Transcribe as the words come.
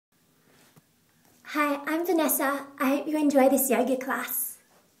Hi, I'm Vanessa. I hope you enjoy this yoga class.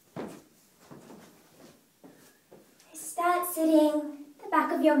 Start sitting at the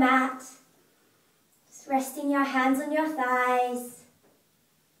back of your mat, just resting your hands on your thighs,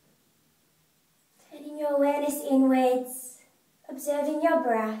 turning your awareness inwards, observing your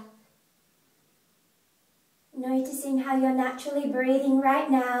breath, noticing how you're naturally breathing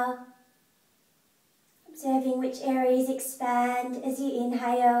right now, observing which areas expand as you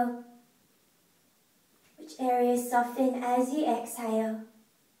inhale, which areas soften as you exhale.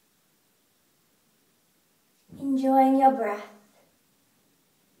 Enjoying your breath,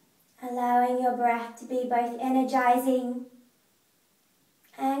 allowing your breath to be both energizing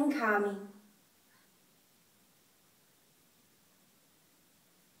and calming.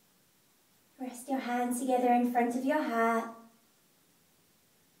 Rest your hands together in front of your heart.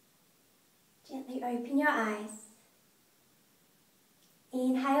 Gently open your eyes.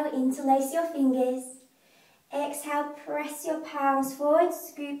 Inhale, interlace your fingers. Exhale, press your palms forward,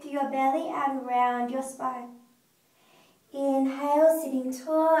 scoop through your belly and round your spine. Inhale, sitting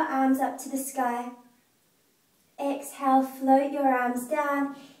tall, arms up to the sky. Exhale, float your arms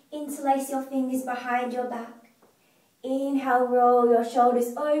down, interlace your fingers behind your back. Inhale, roll your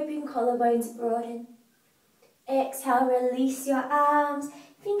shoulders open, collarbones broaden. Exhale, release your arms,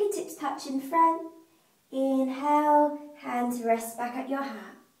 fingertips touch in front. Inhale, hands rest back at your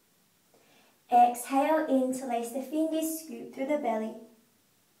heart. Exhale, interlace the fingers, scoop through the belly.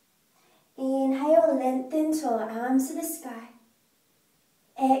 Inhale, lengthen tall, arms to the sky.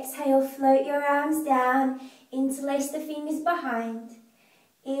 Exhale, float your arms down, interlace the fingers behind.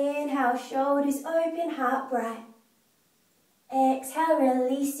 Inhale, shoulders open, heart bright. Exhale,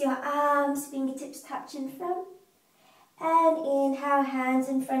 release your arms, fingertips touch in front. And inhale, hands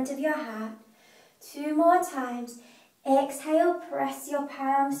in front of your heart. 2 more times. Exhale, press your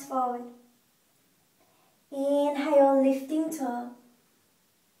palms forward. Inhale, lifting tall.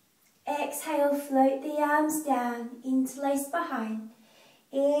 Exhale, float the arms down, interlace behind.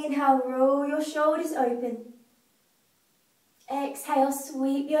 Inhale, roll your shoulders open. Exhale,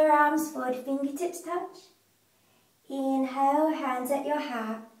 sweep your arms forward, fingertips touch. Inhale, hands at your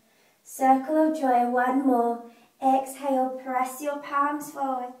heart. Circle of joy, 1 more. Exhale, press your palms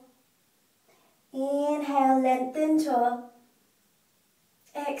forward. Inhale, lengthen tall.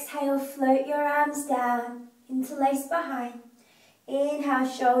 Exhale, float your arms down, interlace behind. Inhale,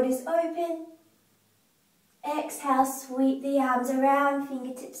 shoulders open. Exhale, sweep the arms around,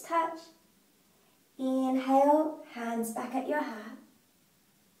 fingertips touch. Inhale, hands back at your heart.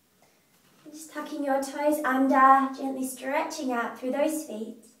 Just tucking your toes under, gently stretching out through those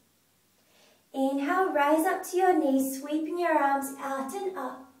feet. Inhale, rise up to your knees, sweeping your arms out and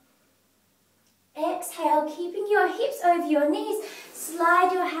up. Exhale, keeping your hips over your knees,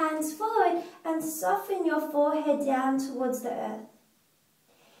 slide your hands forward and soften your forehead down towards the earth.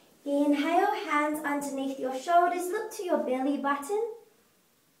 Inhale, hands underneath your shoulders, look to your belly button.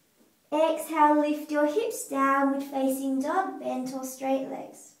 Exhale, lift your hips downward facing dog, bent or straight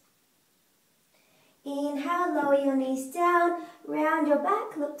legs. Inhale, lower your knees down, round your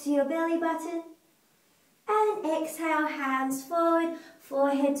back, look to your belly button. And exhale, hands forward,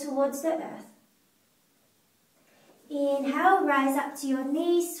 forehead towards the earth. Inhale, rise up to your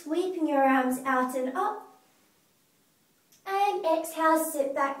knees, sweeping your arms out and up. And exhale,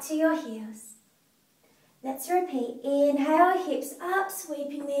 sit back to your heels. Let's repeat. Inhale, hips up,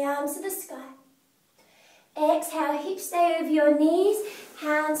 sweeping the arms to the sky. Exhale, hips stay over your knees,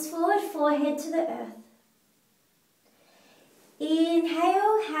 hands forward, forehead to the earth.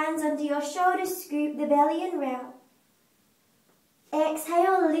 Inhale, hands under your shoulders, scoop the belly and round.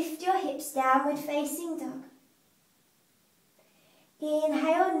 Exhale, lift your hips downward facing dog.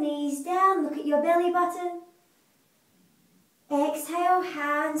 Inhale, knees down, look at your belly button. Exhale,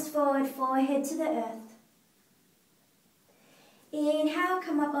 hands forward, forehead to the earth. Inhale,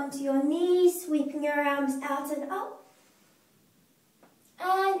 come up onto your knees, sweeping your arms out and up.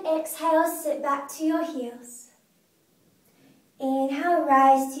 And exhale, sit back to your heels. Inhale,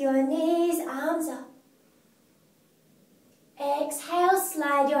 rise to your knees, arms up. Exhale,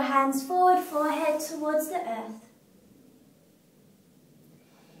 slide your hands forward, forehead towards the earth.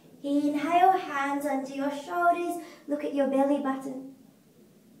 Inhale, hands under your shoulders, look at your belly button.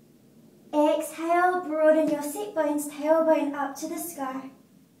 Exhale, broaden your sit bones, tailbone up to the sky.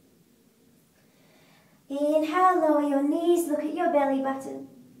 Inhale, lower your knees, look at your belly button.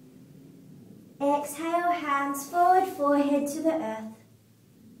 Exhale, hands forward, forehead to the earth.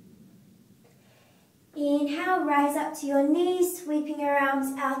 Inhale, rise up to your knees, sweeping your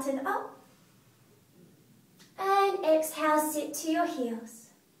arms out and up. And exhale, sit to your heels.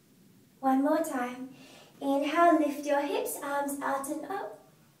 One more time. Inhale, lift your hips, arms out and up.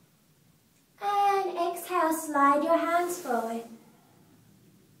 And exhale, slide your hands forward.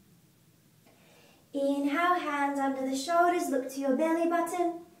 Inhale, hands under the shoulders, look to your belly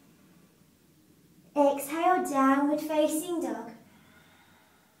button. Exhale, downward facing dog.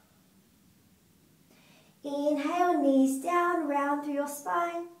 Inhale, knees down, round through your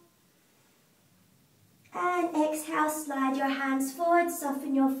spine. And exhale, slide your hands forward,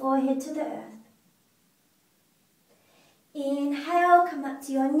 soften your forehead to the earth. Inhale, come up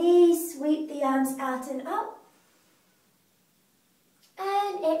to your knees, sweep the arms out and up.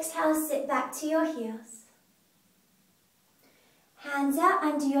 And exhale, sit back to your heels. Hands out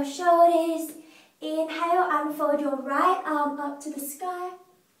under your shoulders. Inhale, unfold your right arm up to the sky.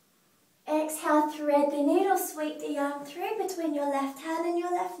 Exhale, thread the needle, sweep the arm through between your left hand and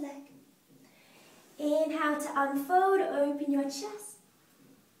your left leg. Inhale to unfold, open your chest.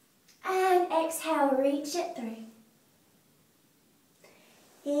 And exhale, reach it through.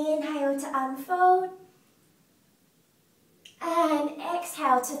 Inhale to unfold. And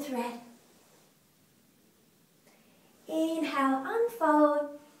exhale to thread. Inhale,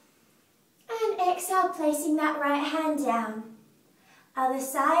 unfold. And exhale, placing that right hand down. Other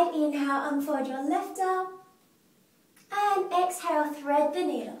side, inhale, unfold your left arm. And exhale, thread the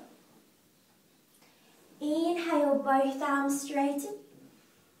needle. Inhale, both arms straighten.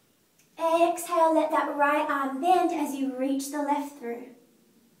 Exhale, let that right arm bend as you reach the left through.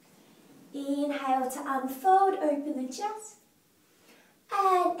 Inhale to unfold, open the chest.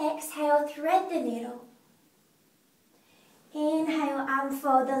 And exhale, thread the needle. Inhale,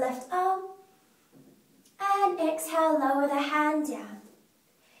 unfold the left arm. And exhale, lower the hand down.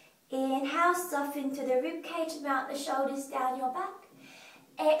 Inhale, soften to the ribcage, mount the shoulders down your back.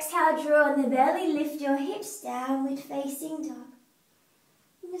 Exhale, draw in the belly, lift your hips, downward facing dog.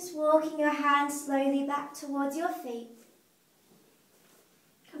 And just walking your hands slowly back towards your feet.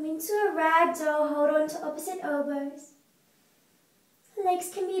 Come into a ragdoll, hold on to opposite elbows.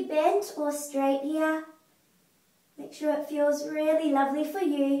 Legs can be bent or straight here. Make sure it feels really lovely for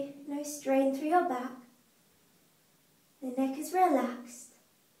you. No strain through your back. The neck is relaxed.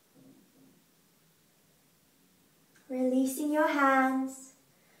 Releasing your hands.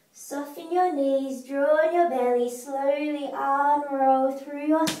 Soften your knees, draw in your belly, slowly unroll through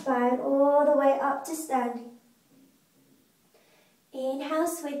your spine all the way up to standing. Inhale,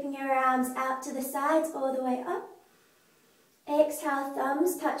 sweeping your arms out to the sides all the way up. Exhale,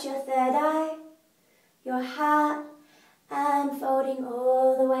 thumbs touch your third eye, your heart, and folding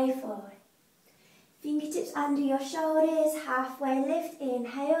all the way forward. Fingertips under your shoulders, halfway lift,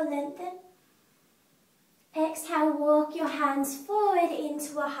 inhale, lengthen. Exhale, walk your hands forward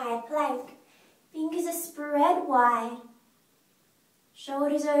into a high plank. Fingers are spread wide.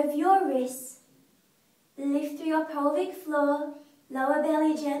 Shoulders over your wrists. Lift through your pelvic floor, lower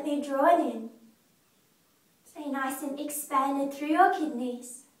belly gently drawn in. Stay nice and expanded through your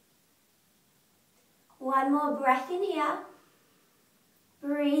kidneys. One more breath in here.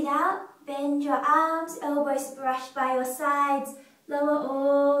 Breathe out, bend your arms, elbows brush by your sides, lower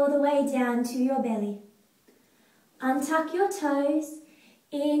all the way down to your belly. Untuck your toes.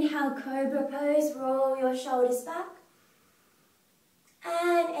 Inhale, cobra pose, roll your shoulders back.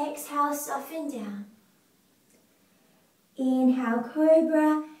 And exhale, soften down. Inhale,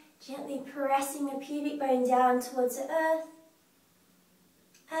 cobra, gently pressing the pubic bone down towards the earth.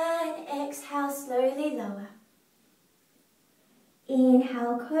 And exhale, slowly lower.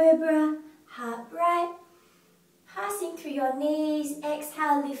 Inhale, cobra, heart bright. Passing through your knees.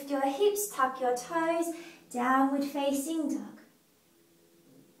 Exhale, lift your hips, tuck your toes, downward facing dog.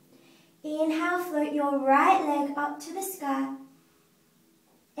 Inhale, float your right leg up to the sky.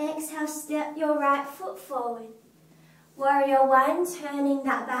 Exhale, step your right foot forward. Warrior one, turning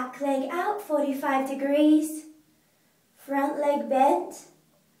that back leg out 45 degrees. Front leg bent.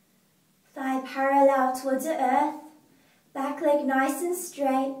 Thigh parallel towards the earth. Back leg nice and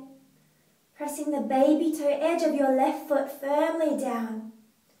straight. Pressing the baby toe edge of your left foot firmly down.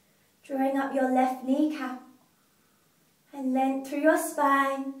 Drawing up your left kneecap. And length through your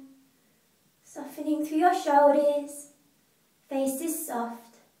spine. Softening through your shoulders. Face is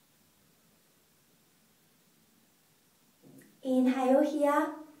soft. Inhale here.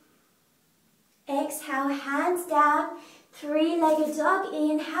 Exhale, hands down. Three-legged dog.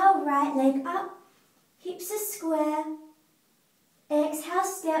 Inhale, right leg up. Hips are square. Exhale,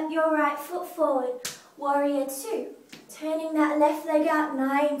 step your right foot forward. Warrior two. Turning that left leg out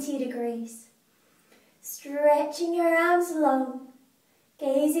 90 degrees. Stretching your arms long.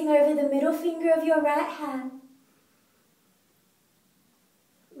 Gazing over the middle finger of your right hand.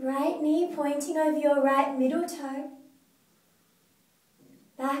 Right right knee pointing over your right middle toe.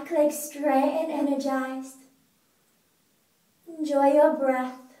 Back leg straight and energized. Enjoy your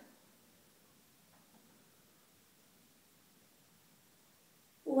breath.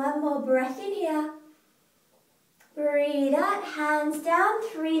 One more breath in here. Breathe out, hands down,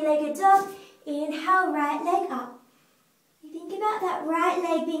 three-legged dog. Inhale, right leg up. You think about that right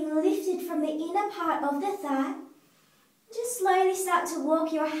leg being lifted from the inner part of the thigh. Just slowly start to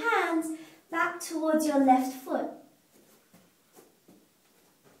walk your hands back towards your left foot.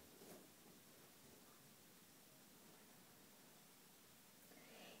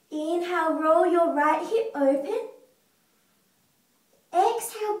 Inhale, roll your right hip open.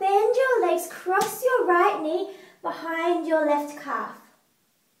 Exhale, bend your legs, cross your right knee behind your left calf.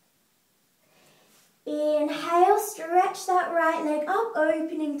 Inhale, stretch that right leg up,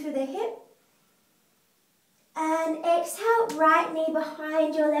 opening through the hip. And exhale, right knee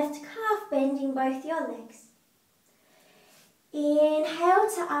behind your left calf, bending both your legs. Inhale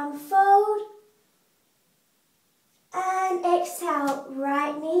to unfold. And exhale,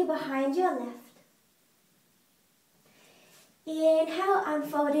 right knee behind your left. Inhale,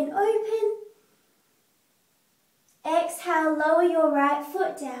 unfold and open. Exhale, lower your right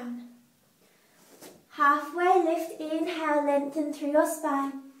foot down. Halfway lift, inhale, lengthen through your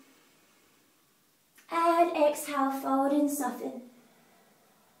spine. And exhale, fold and soften.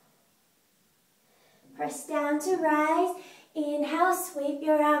 Press down to rise. Inhale, sweep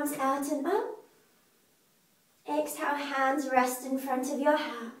your arms out and up. Exhale, hands rest in front of your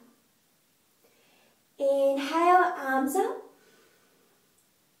heart. Inhale, arms up.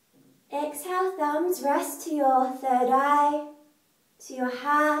 Exhale, thumbs rest to your third eye, to your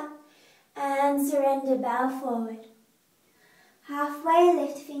heart, and surrender, bow forward. Halfway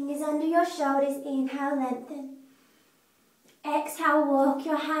lift, fingers under your shoulders, inhale, lengthen. Exhale, walk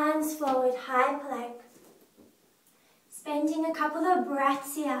your hands forward, high plank. Spending a couple of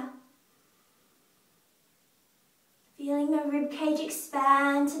breaths here. Feeling the rib cage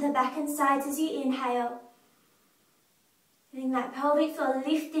expand to the back and sides as you inhale. Feeling that pelvic floor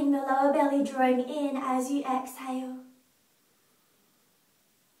lifting, the lower belly drawing in as you exhale.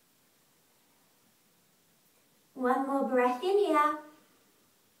 One more breath in here.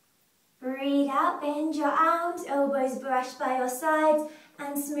 Breathe out, bend your arms, elbows brush by your sides,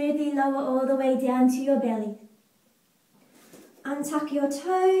 and smoothly lower all the way down to your belly. Untuck your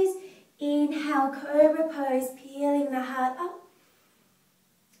toes. Inhale, cobra pose, peeling the heart up.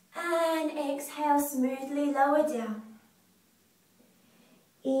 And exhale, smoothly lower down.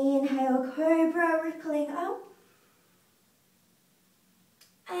 Inhale, cobra, rippling up.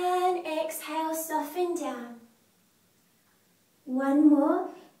 And exhale, soften down. One more.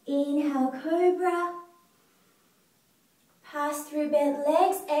 Inhale, cobra. Pass through bent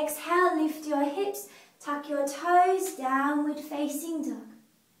legs. Exhale, lift your hips. Tuck your toes, downward facing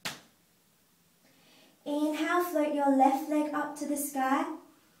dog. Inhale, float your left leg up to the sky.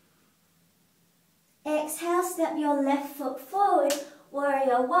 Exhale, step your left foot forward.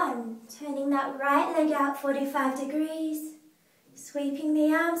 Warrior one, turning that right leg out 45 degrees, sweeping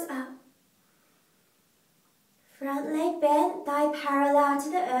the arms up. Front leg bent, thigh parallel to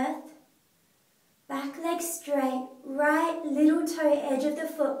the earth. Back leg straight, right little toe edge of the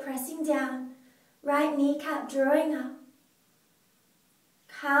foot pressing down, right kneecap drawing up.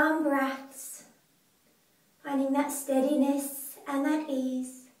 Calm breaths, finding that steadiness and that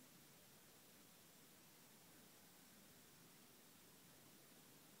ease.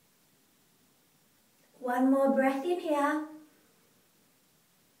 One more breath in here.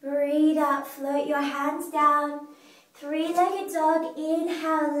 Breathe out, float your hands down. Three-legged dog,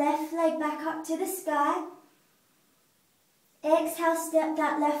 inhale, left leg back up to the sky. Exhale, step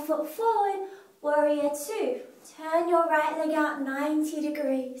that left foot forward, warrior two. Turn your right leg out 90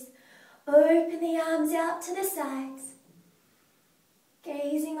 degrees. Open the arms out to the sides.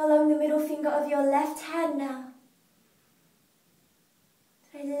 Gazing along the middle finger of your left hand now.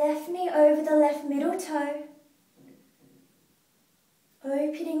 Left knee over the left middle toe.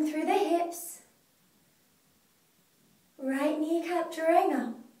 Opening through the hips. Right kneecap drawing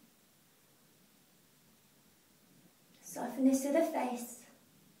up. Softness to the face.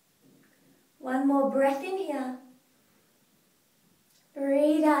 One more breath in here.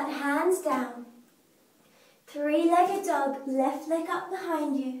 Breathe out, hands down. Three-legged dog, left leg up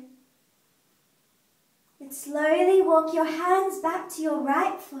behind you. And slowly walk your hands back to your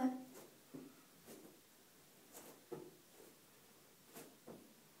right foot.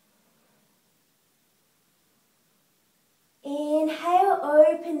 Inhale,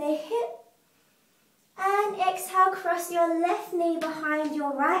 open the hip. And exhale, cross your left knee behind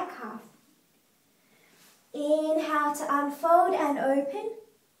your right calf. Inhale to unfold and open.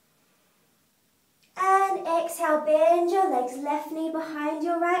 And exhale, bend your legs, left knee behind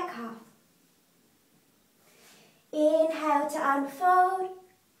your right calf. Inhale to unfold.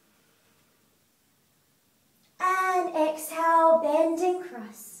 And exhale, bend and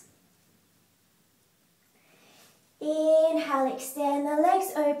cross. Inhale, extend the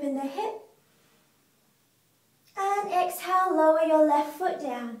legs, open the hip. And exhale, lower your left foot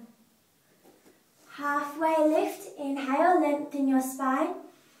down. Halfway lift, inhale, lengthen your spine.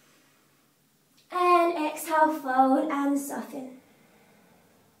 And exhale, fold and soften.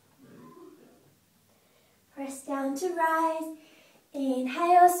 Press down to rise.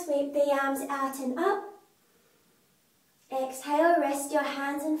 Inhale, sweep the arms out and up. Exhale, rest your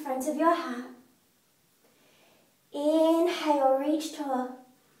hands in front of your heart. Inhale, reach tall.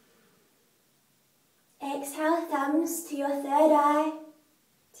 Exhale, thumbs to your third eye,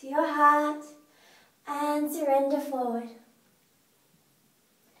 to your heart, and surrender forward.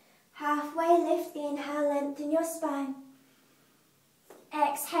 Halfway lift, inhale, lengthen your spine.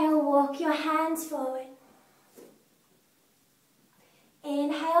 Exhale, walk your hands forward.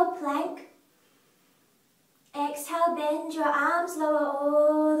 Inhale, plank. Exhale, bend your arms, lower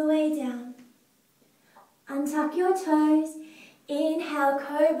all the way down. Untuck your toes. Inhale,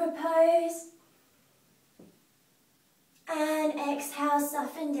 cobra pose. And exhale,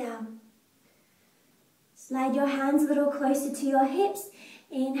 soften down. Slide your hands a little closer to your hips.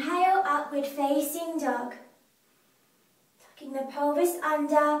 Inhale, upward facing dog. Tucking the pelvis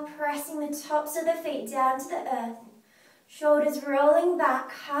under, pressing the tops of the feet down to the earth. Shoulders rolling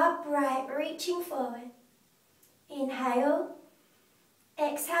back, heart bright, reaching forward. Inhale.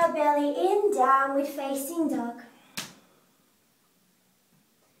 Exhale, belly in, downward facing dog.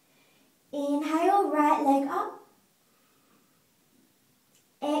 Inhale, right leg up.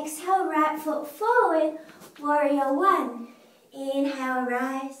 Exhale, right foot forward, warrior one. Inhale,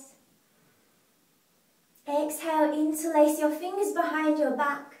 rise. Exhale, interlace your fingers behind your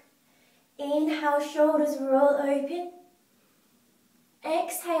back. Inhale, shoulders roll open.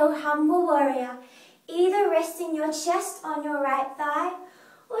 Exhale, humble warrior. Either resting your chest on your right thigh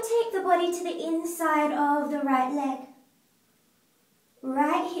or take the body to the inside of the right leg.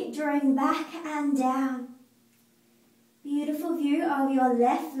 Right hip drawing back and down. Beautiful view of your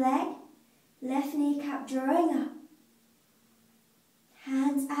left leg, left kneecap drawing up.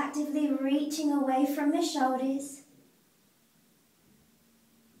 Hands actively reaching away from the shoulders.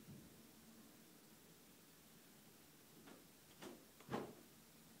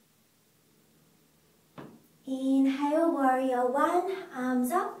 Inhale, warrior one,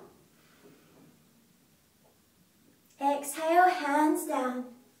 arms up. Exhale, hands down.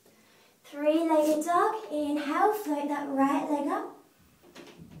 Three-legged dog. Inhale, float that right leg up.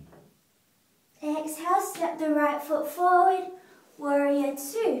 Exhale, step the right foot forward. Warrior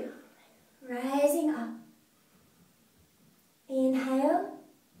two, rising up. Inhale.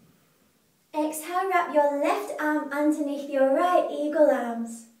 Exhale, wrap your left arm underneath your right, eagle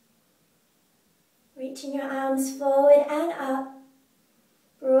arms. Reaching your arms forward and up,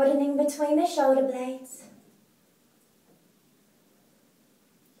 broadening between the shoulder blades.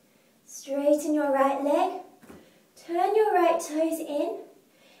 Straighten your right leg, turn your right toes in,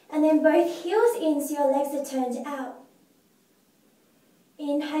 and then both heels in so your legs are turned out.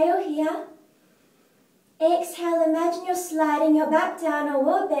 Inhale here. Exhale, imagine you're sliding your back down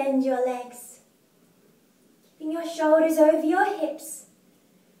or bend your legs. Keeping your shoulders over your hips.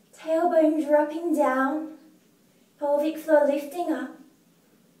 Tailbone dropping down, pelvic floor lifting up.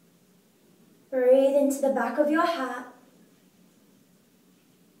 Breathe into the back of your heart.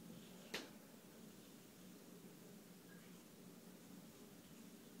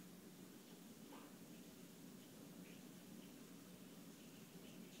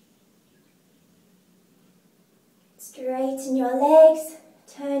 Straighten your legs,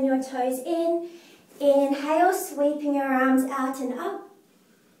 turn your toes in. Inhale, sweeping your arms out and up.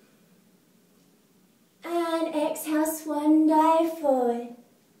 And exhale, swan dive forward.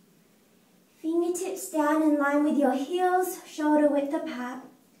 Fingertips down in line with your heels, shoulder width apart.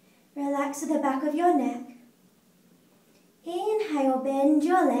 Relax the back of your neck. Inhale, bend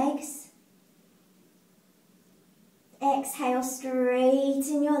your legs. Exhale,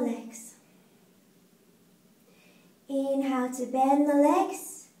 straighten your legs. Inhale to bend the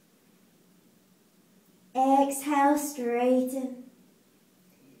legs. Exhale, straighten.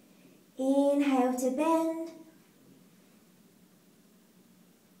 Inhale to bend.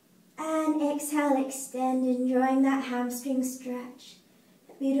 And exhale, extend, enjoying that hamstring stretch.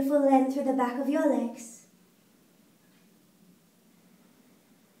 Beautiful length through the back of your legs.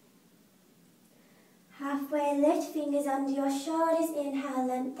 Halfway lift, fingers under your shoulders, inhale,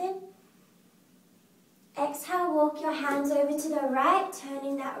 lengthen. Exhale, walk your hands over to the right,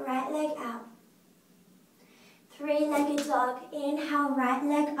 turning that right leg out. Three-legged dog, inhale, right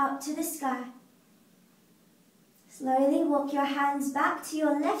leg up to the sky. Slowly walk your hands back to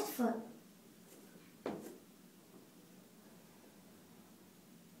your left foot.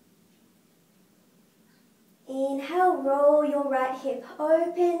 Inhale, roll your right hip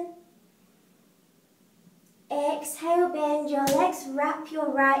open. Exhale, bend your legs, wrap your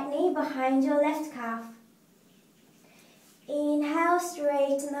right knee behind your left calf. Inhale,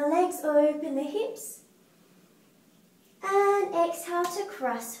 straighten the legs, open the hips. And exhale to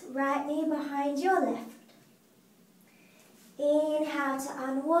cross, right knee behind your left. Inhale to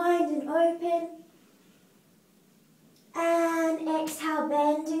unwind and open. And exhale,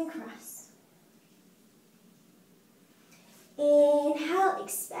 bend and cross. Inhale,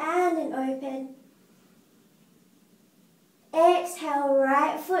 expand and open. Exhale,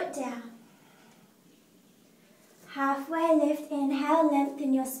 right foot down. Halfway lift, inhale,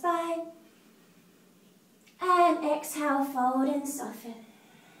 lengthen your spine. And exhale, fold and soften.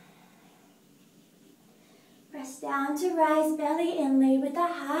 Press down to rise, belly in, lead with the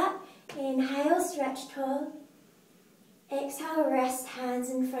heart. Inhale, stretch tall. Exhale, rest hands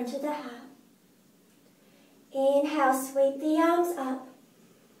in front of the heart. Inhale, sweep the arms up.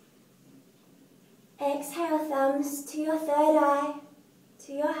 Exhale, thumbs to your third eye,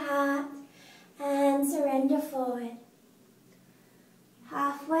 to your heart, and surrender forward.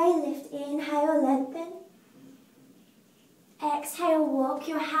 Halfway lift, inhale, lengthen. Exhale, walk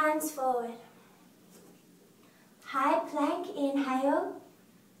your hands forward. High plank, inhale.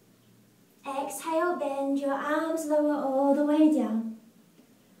 Exhale, bend your arms, lower all the way down.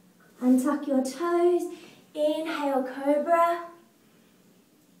 Untuck your toes, inhale, cobra.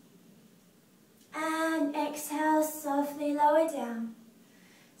 And exhale, softly lower down.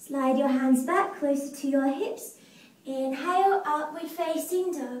 Slide your hands back closer to your hips. Inhale, upward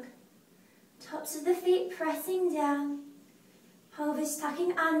facing dog. Tops of the feet pressing down. Pelvis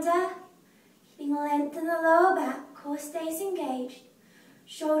tucking under. Keeping length in the lower back. Core stays engaged.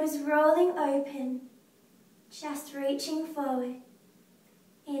 Shoulders rolling open. Chest reaching forward.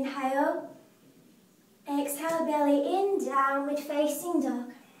 Inhale. Exhale, belly in, downward facing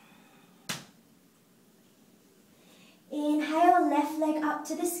dog. Inhale, left leg up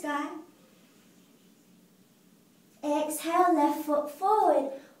to the sky. Exhale, left foot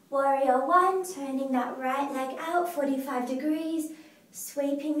forward. Warrior one, turning that right leg out 45 degrees,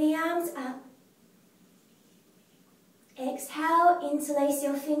 sweeping the arms up. Exhale, interlace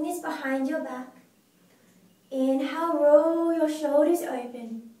your fingers behind your back. Inhale, roll your shoulders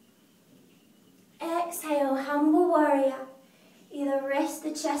open. Exhale, humble warrior. Either rest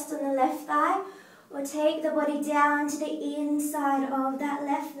the chest on the left thigh or take the body down to the inside of that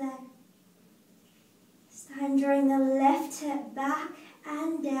left leg. This time drawing the left hip back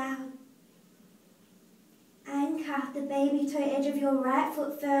and down. Anchor the baby toe edge of your right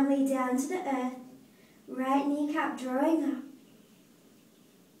foot firmly down to the earth. Right kneecap drawing up.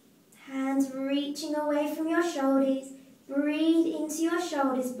 Hands reaching away from your shoulders. Breathe into your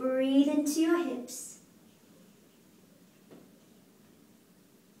shoulders, breathe into your hips.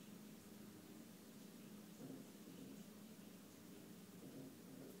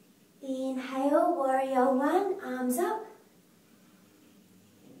 Inhale, warrior one, arms up.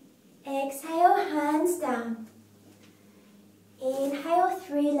 Exhale, hands down. Inhale,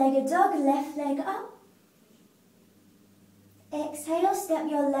 three-legged dog, left leg up. Exhale, step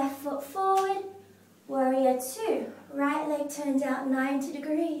your left foot forward. Warrior two, right leg turned out 90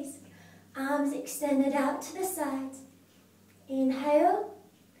 degrees. Arms extended out to the sides. Inhale.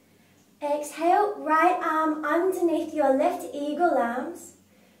 Exhale, right arm underneath your left eagle arms.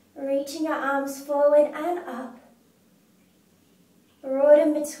 Reaching your arms forward and up.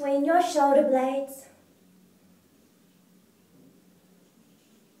 Broaden between your shoulder blades.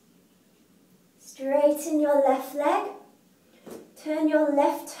 Straighten your left leg. Turn your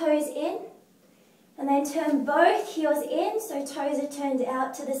left toes in. And then turn both heels in so toes are turned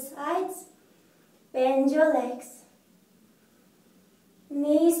out to the sides. Bend your legs.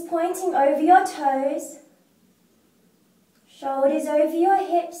 Knees pointing over your toes. Shoulders over your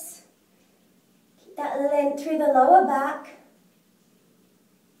hips. Keep that length through the lower back.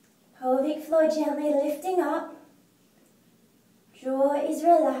 Pelvic floor gently lifting up. Jaw is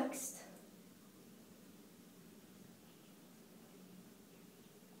relaxed.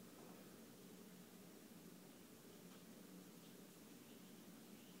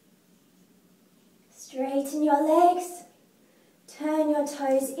 straighten your legs. Turn your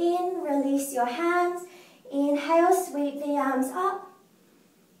toes in, release your hands. Inhale, sweep the arms up.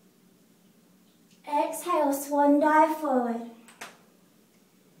 Exhale, swan dive forward.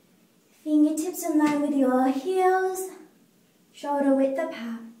 Fingertips in line with your heels, shoulder width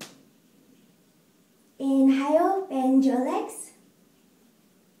apart. Inhale, bend your legs.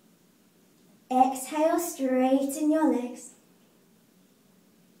 Exhale, straighten your legs.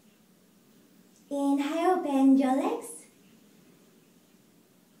 Inhale, bend your legs.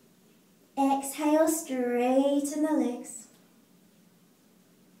 Exhale, straighten the legs.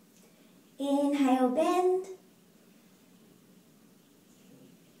 Inhale, bend.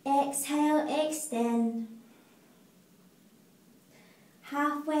 Exhale, extend.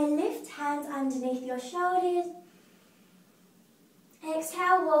 Halfway lift, hands underneath your shoulders.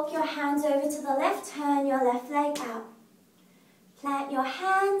 Exhale, walk your hands over to the left, turn your left leg out. Plant your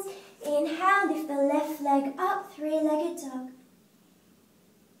hands, inhale, lift the left leg up, three-legged dog.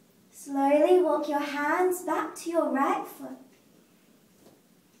 Slowly walk your hands back to your right foot.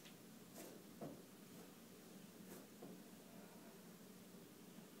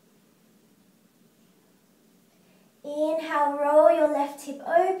 Inhale, roll your left hip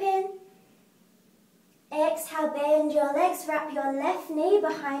open. Exhale, bend your legs, wrap your left knee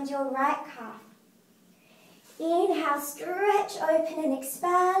behind your right calf. Inhale, stretch, open and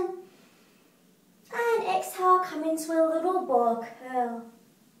expand. And exhale, come into a little ball curl.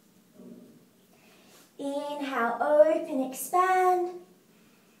 Inhale, open, expand.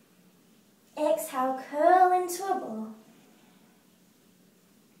 Exhale, curl into a ball.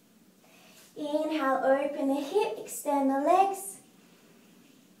 Inhale, open the hip, extend the legs.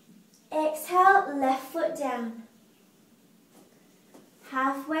 Exhale, left foot down.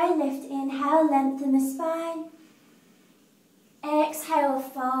 Halfway lift, inhale, lengthen the spine. Exhale,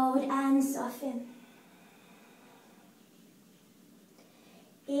 fold and soften.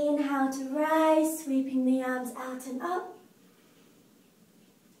 Inhale to rise, sweeping the arms out and up.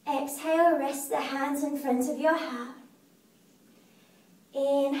 Exhale, rest the hands in front of your heart.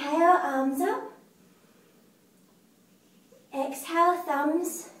 Inhale, arms up. Exhale,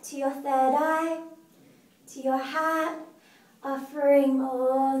 thumbs to your third eye, to your heart, offering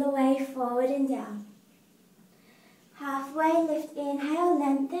all the way forward and down. Halfway lift, inhale,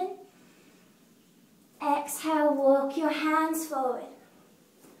 lengthen. Exhale, walk your hands forward.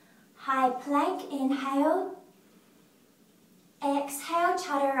 High plank, inhale. Exhale,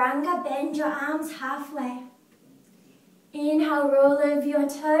 chaturanga, bend your arms halfway. Inhale, roll over your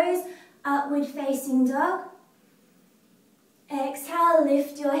toes, upward facing dog. Exhale,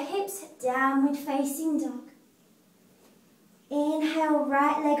 lift your hips, downward facing dog. Inhale,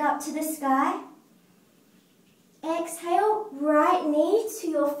 right leg up to the sky. Exhale, right knee to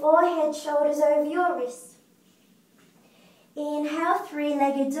your forehead, shoulders over your wrists. Inhale,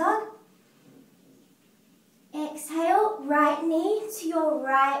 three-legged dog. Exhale, right knee to your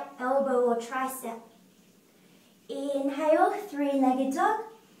right elbow or tricep. Inhale, three-legged dog.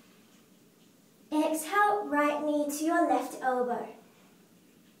 Exhale, right knee to your left elbow.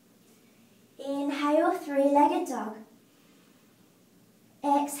 Inhale, three-legged dog.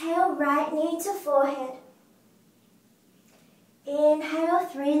 Exhale, right knee to forehead. Inhale,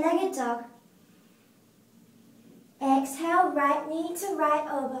 three-legged dog. Exhale, right knee to right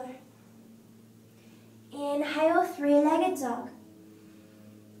elbow. Inhale, three-legged dog.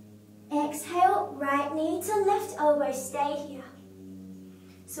 Exhale, right knee to left elbow, stay here.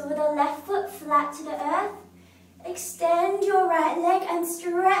 So with the left foot flat to the earth, extend your right leg and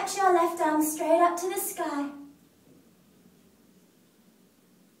stretch your left arm straight up to the sky.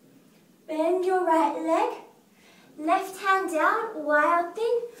 Bend your right leg, left hand down, wild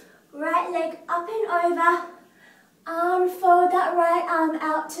thing, right leg up and over, unfold that right arm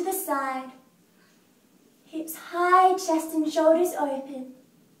out to the side. Hips high, chest and shoulders open.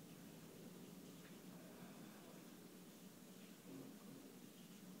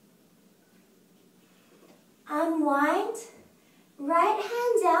 Unwind, right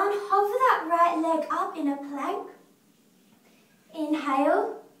hand down, hover that right leg up in a plank.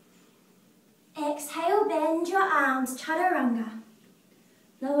 Inhale. Exhale, bend your arms, chaturanga.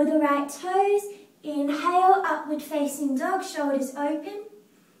 Lower the right toes. Inhale, upward facing dog, shoulders open.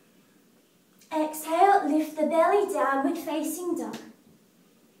 Exhale, lift the belly, downward facing dog.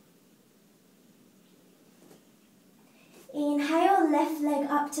 Inhale, left leg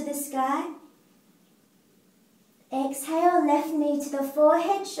up to the sky. Exhale, left knee to the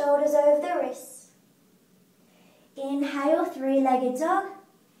forehead, shoulders over the wrists. Inhale, three-legged dog.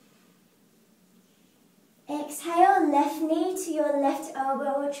 Exhale, left knee to your left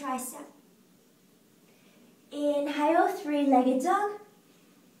elbow or tricep. Inhale, three-legged dog.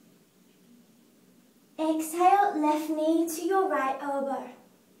 Exhale, left knee to your right elbow.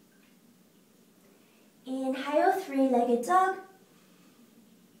 Inhale, three-legged dog.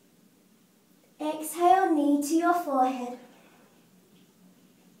 Exhale, knee to your forehead.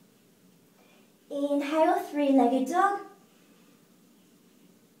 Inhale, three-legged dog.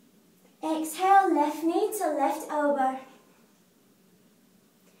 Exhale, left knee to left elbow.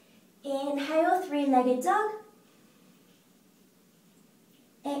 Inhale, three-legged dog.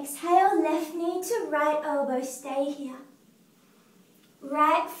 Exhale, left knee to right elbow, stay here.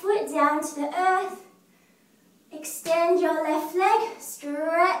 Right foot down to the earth. Extend your left leg,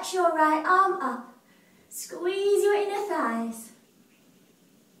 stretch your right arm up. Squeeze your inner thighs.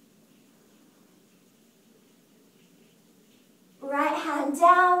 Right hand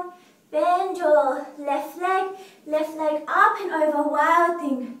down, bend your left leg up and over, wild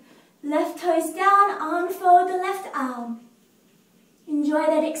thing. Left toes down, unfold the left arm. Enjoy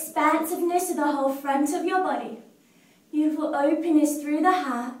that expansiveness of the whole front of your body. Beautiful openness through the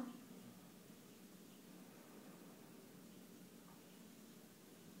heart.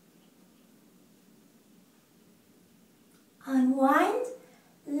 Unwind,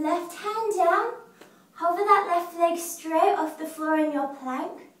 left hand down. Hover that left leg straight off the floor in your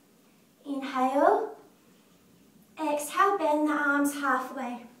plank. Inhale. Exhale, bend the arms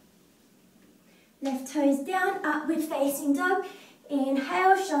halfway. Left toes down, upward facing dog.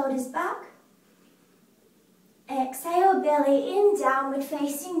 Inhale, shoulders back. Exhale, belly in, downward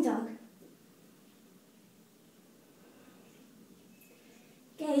facing dog.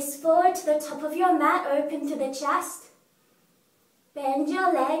 Gaze forward to the top of your mat, open to the chest. Bend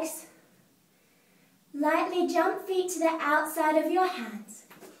your legs. Lightly jump feet to the outside of your hands.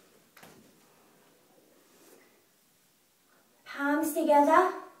 Palms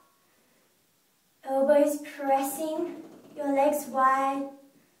together. Elbows pressing your legs wide.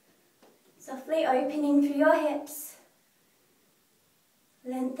 Softly opening through your hips.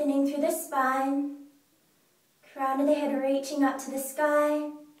 Lengthening through the spine. Crown of the head reaching up to the sky.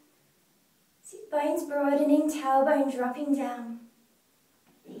 Sit bones broadening, tailbone dropping down.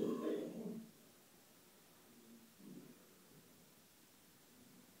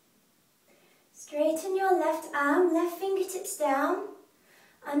 Straighten your left arm, left fingertips down.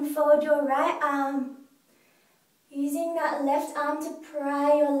 Unfold your right arm. Using that left arm to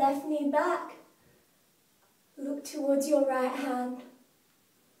pry your left knee back. Look towards your right hand.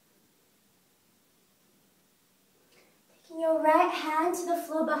 Taking your right hand to the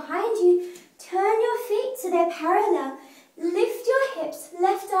floor behind you, turn your feet so they're parallel. Lift your hips,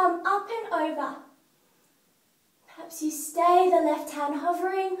 left arm up and over. Perhaps you stay the left hand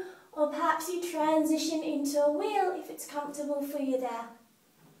hovering, or perhaps you transition into a wheel if it's comfortable for you there.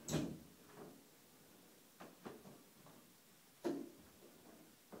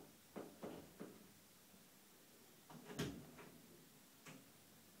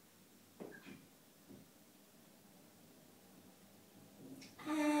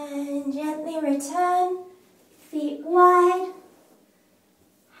 And gently return, feet wide,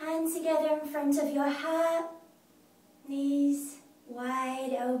 hands together in front of your heart, knees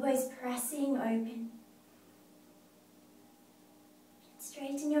wide, elbows pressing open.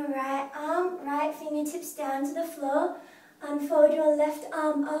 Straighten your right arm, right fingertips down to the floor. Unfold your left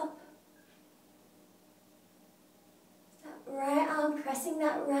arm up. That right arm pressing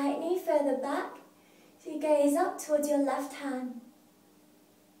that right knee further back. So you gaze up towards your left hand.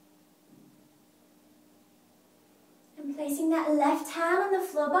 And placing that left hand on the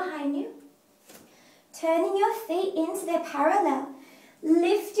floor behind you. Turning your feet into their parallel.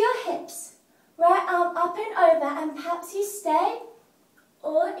 Lift your hips, right arm up and over, and perhaps you stay,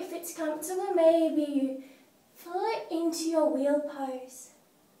 or if it's comfortable, maybe you float into your wheel pose.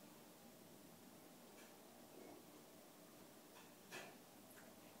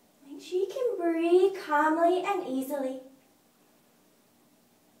 Make sure you can breathe calmly and easily.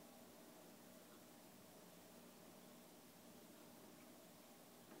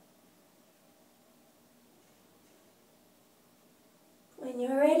 When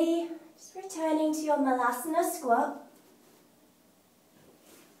you're ready, just returning to your Malasana squat.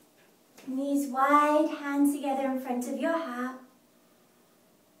 Knees wide, hands together in front of your heart.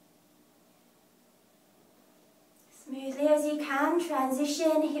 Smoothly as you can,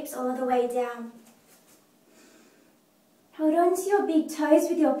 transition, hips all the way down. Hold on to your big toes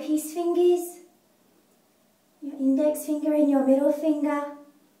with your peace fingers, your index finger and your middle finger.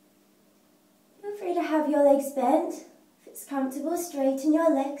 Feel free to have your legs bent. If it's comfortable, straighten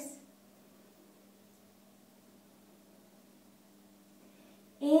your legs.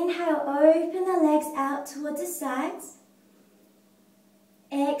 Inhale, open the legs out towards the sides.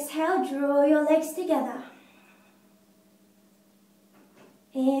 Exhale, draw your legs together.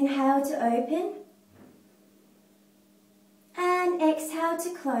 Inhale to open. And exhale to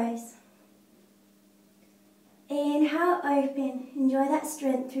close. Inhale, open. Enjoy that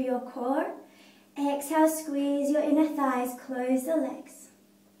strength through your core. Exhale, squeeze your inner thighs, close the legs.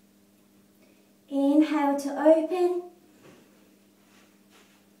 Inhale to open.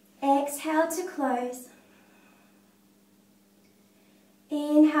 Exhale to close.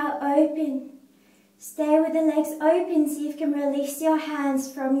 Inhale, open. Stay with the legs open so you can release your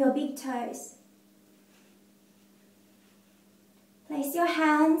hands from your big toes. Place your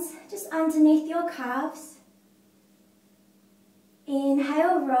hands just underneath your calves.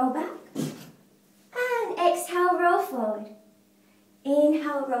 Inhale, roll back. And exhale, roll forward.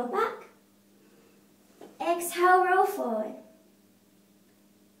 Inhale, roll back. Exhale, roll forward.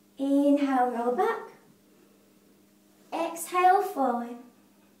 Inhale, roll back. Exhale, forward.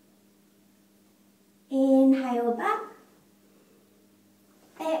 Inhale, back.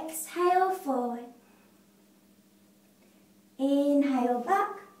 Exhale, forward. Inhale,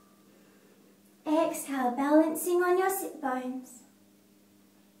 back. Exhale, balancing on your sit bones.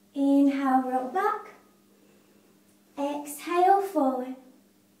 Inhale, roll back. Exhale, forward.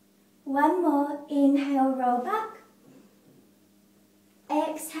 One more. Inhale, roll back.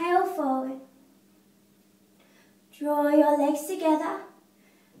 Exhale, forward. Draw your legs together.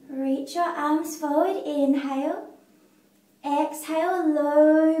 Reach your arms forward. Inhale. Exhale,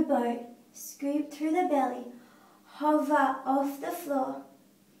 low boat. Scoop through the belly. Hover off the floor.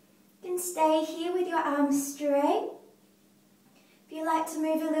 You can stay here with your arms straight. If you like to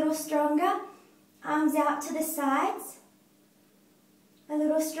move a little stronger, arms out to the sides. A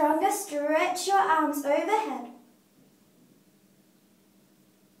little stronger, stretch your arms overhead.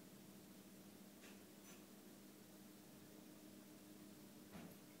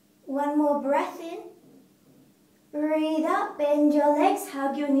 One more breath in. Breathe out, bend your legs,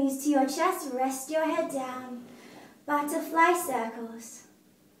 hug your knees to your chest, rest your head down. Butterfly circles.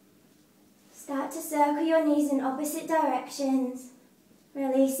 Start to circle your knees in opposite directions,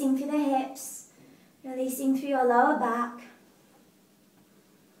 releasing through the hips, releasing through your lower back.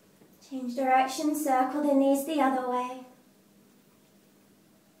 Change direction, circle the knees the other way.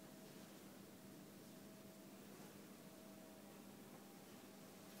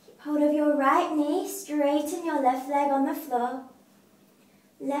 Hold of your right knee, straighten your left leg on the floor.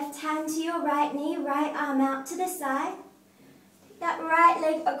 Left hand to your right knee, right arm out to the side. Take that right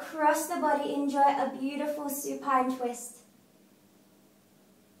leg across the body, enjoy a beautiful supine twist.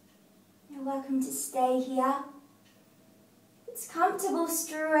 You're welcome to stay here. If it's comfortable,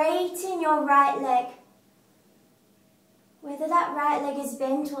 straighten your right leg. Whether that right leg is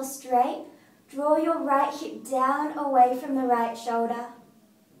bent or straight, draw your right hip down away from the right shoulder.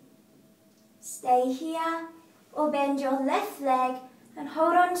 Stay here or bend your left leg and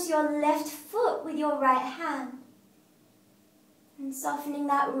hold on to your left foot with your right hand. And softening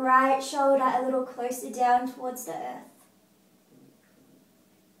that right shoulder a little closer down towards the earth.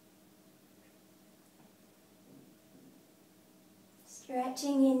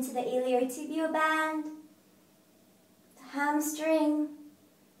 Stretching into the iliotibial band, the hamstring,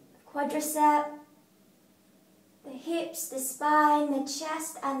 the quadricep, the hips, the spine, the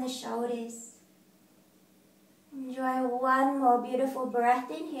chest and the shoulders. Enjoy one more beautiful breath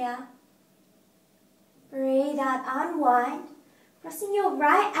in here. Breathe out, unwind. Crossing your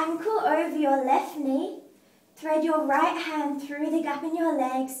right ankle over your left knee. Thread your right hand through the gap in your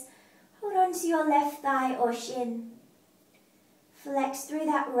legs. Hold on to your left thigh or shin. Flex through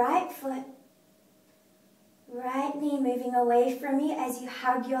that right foot. Right knee moving away from you as you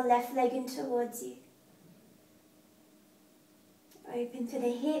hug your left leg in towards you. Open to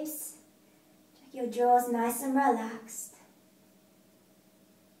the hips. Your jaws nice and relaxed.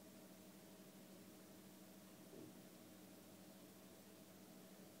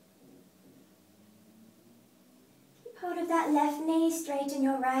 Keep hold of that left knee, straighten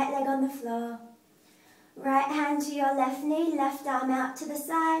your right leg on the floor. Right hand to your left knee, left arm out to the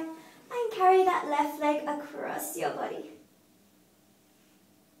side, and carry that left leg across your body.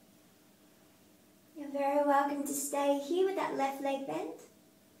 You're very welcome to stay here with that left leg bent.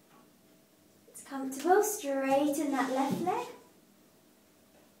 Comfortable, straighten that left leg.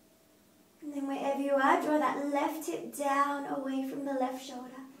 And then wherever you are, draw that left hip down away from the left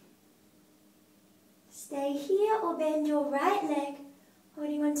shoulder. Stay here or bend your right leg,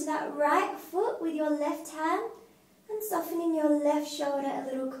 holding onto that right foot with your left hand and softening your left shoulder a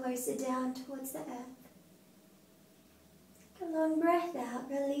little closer down towards the earth. A long breath out,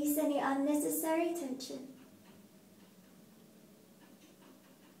 release any unnecessary tension.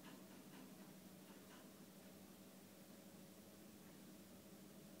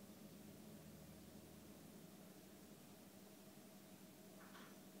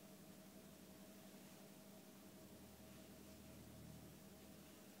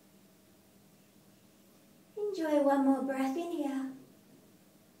 Enjoy one more breath in here.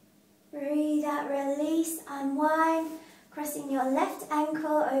 Breathe out, release, unwind, crossing your left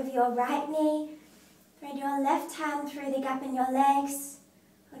ankle over your right knee. Thread your left hand through the gap in your legs.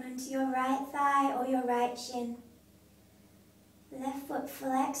 Hold onto your right thigh or your right shin. Left foot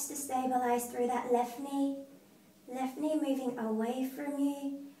flex to stabilize through that left knee. Left knee moving away from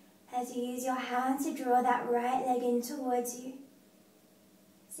you as you use your hand to draw that right leg in towards you.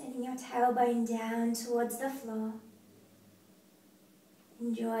 Sending your tailbone down towards the floor.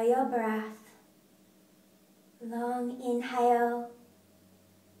 Enjoy your breath. Long inhale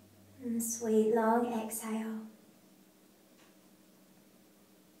and sweet long exhale.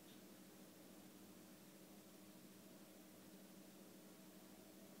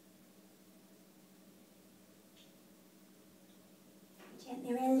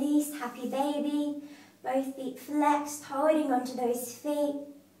 Gently release, happy baby. Both feet flexed, holding onto those feet.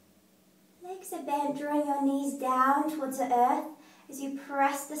 Legs are bent, drawing your knees down towards the earth as you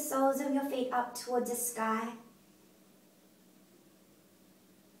press the soles of your feet up towards the sky.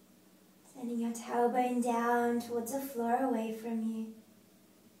 Sending your tailbone down towards the floor away from you.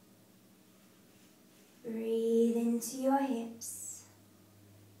 Breathe into your hips.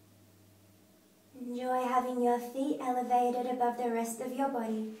 Enjoy having your feet elevated above the rest of your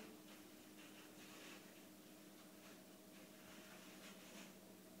body.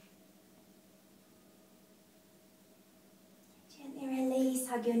 Release,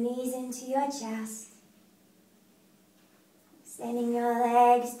 hug your knees into your chest. Extending your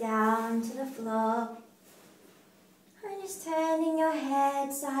legs down to the floor. And just turning your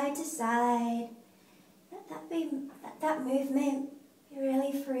head side to side. Let that movement be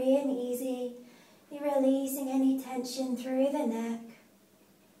really free and easy. Be releasing any tension through the neck.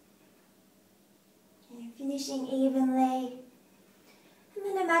 And finishing evenly. And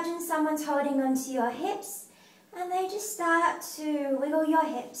then imagine someone's holding onto your hips. And they just start to wiggle your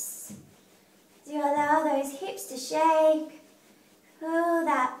hips. As you allow those hips to shake, feel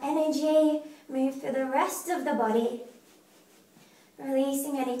that energy move through the rest of the body.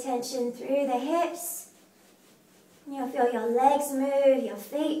 Releasing any tension through the hips. You'll feel your legs move, your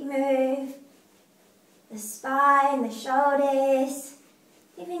feet move, the spine, the shoulders,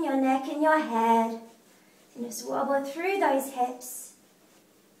 even your neck and your head. So just wobble through those hips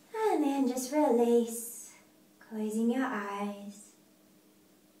and then just release. Closing your eyes.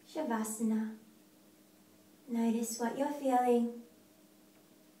 Shavasana. Notice what you're feeling.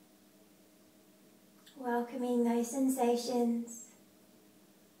 Welcoming those sensations.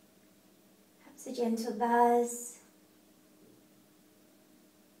 Perhaps a gentle buzz.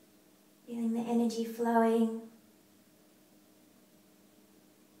 Feeling the energy flowing.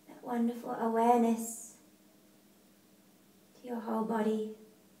 That wonderful awareness to your whole body.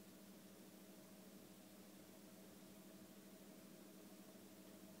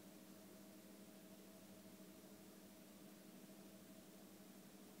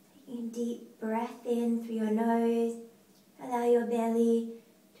 Deep breath in through your nose. Allow your belly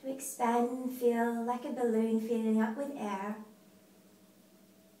to expand and feel like a balloon filling up with air.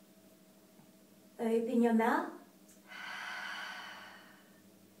 Open your mouth.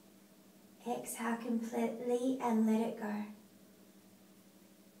 Exhale completely and let it go.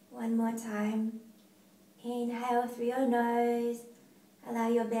 One more time. Inhale through your nose. Allow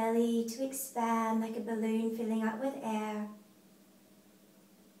your belly to expand like a balloon filling up with air.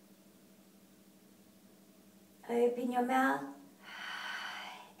 Open your mouth.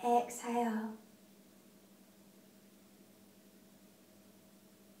 Exhale.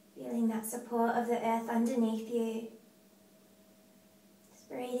 Feeling that support of the earth underneath you. Just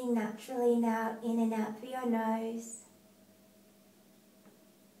breathing naturally now, in and out through your nose.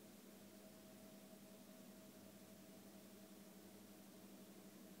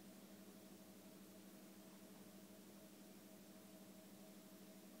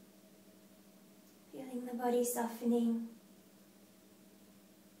 Feeling the body softening.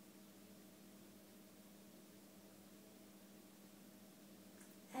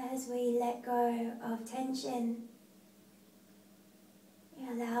 As we let go of tension, we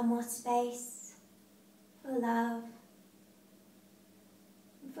allow more space for love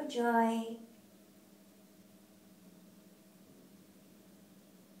and for joy.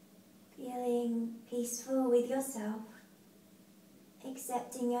 Feeling peaceful with yourself.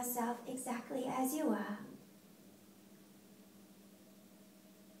 accepting yourself exactly as you are.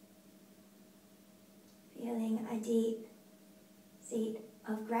 Feeling a deep seed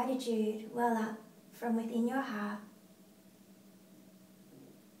of gratitude well up from within your heart.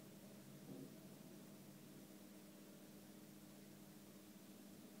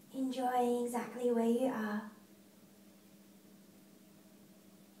 Enjoying exactly where you are.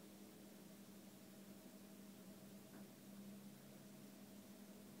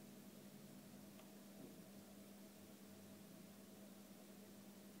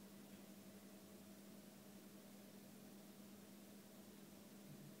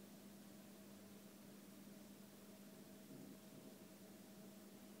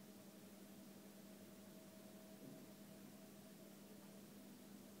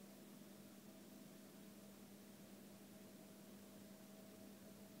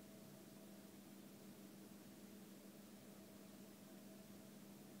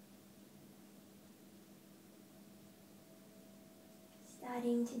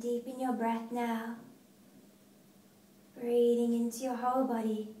 Starting to deepen your breath now. Breathing into your whole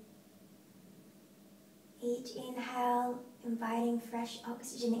body. Each inhale, inviting fresh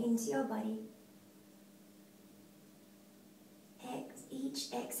oxygen into your body.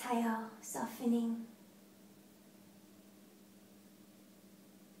 Each exhale, softening.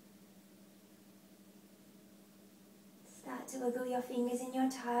 Start to wiggle your fingers and your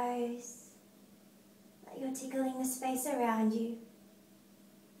toes, like you're tickling the space around you.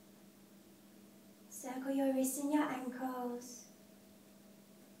 Circle your wrists and your ankles.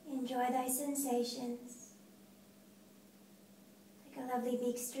 Enjoy those sensations. Take a lovely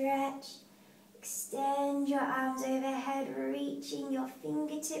big stretch. Extend your arms overhead, reaching your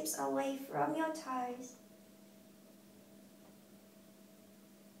fingertips away from your toes.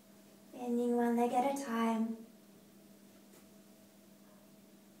 Bending one leg at a time.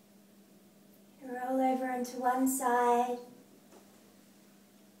 Roll over onto one side.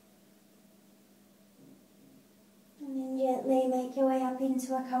 And then gently make your way up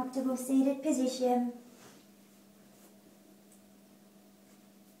into a comfortable seated position.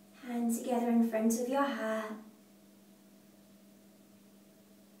 Hands together in front of your heart.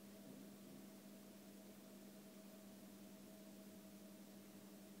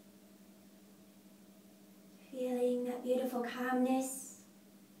 Feeling that beautiful calmness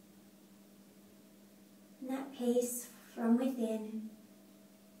and that peace from within.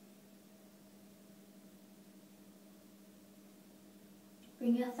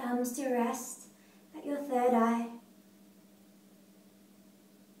 Bring your thumbs to rest at your third eye.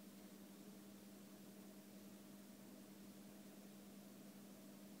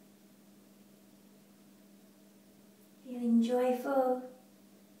 Feeling joyful,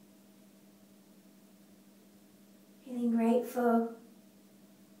 feeling grateful.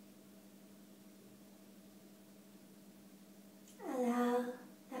 Allow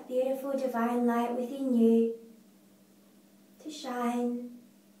that beautiful divine light within you to shine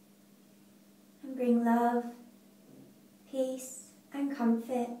and bring love, peace and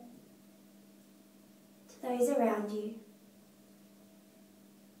comfort to those around you.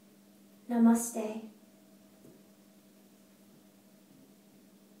 Namaste.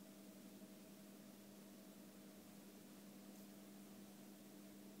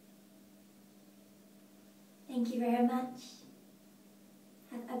 Thank you very much.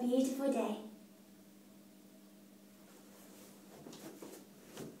 Have a beautiful day.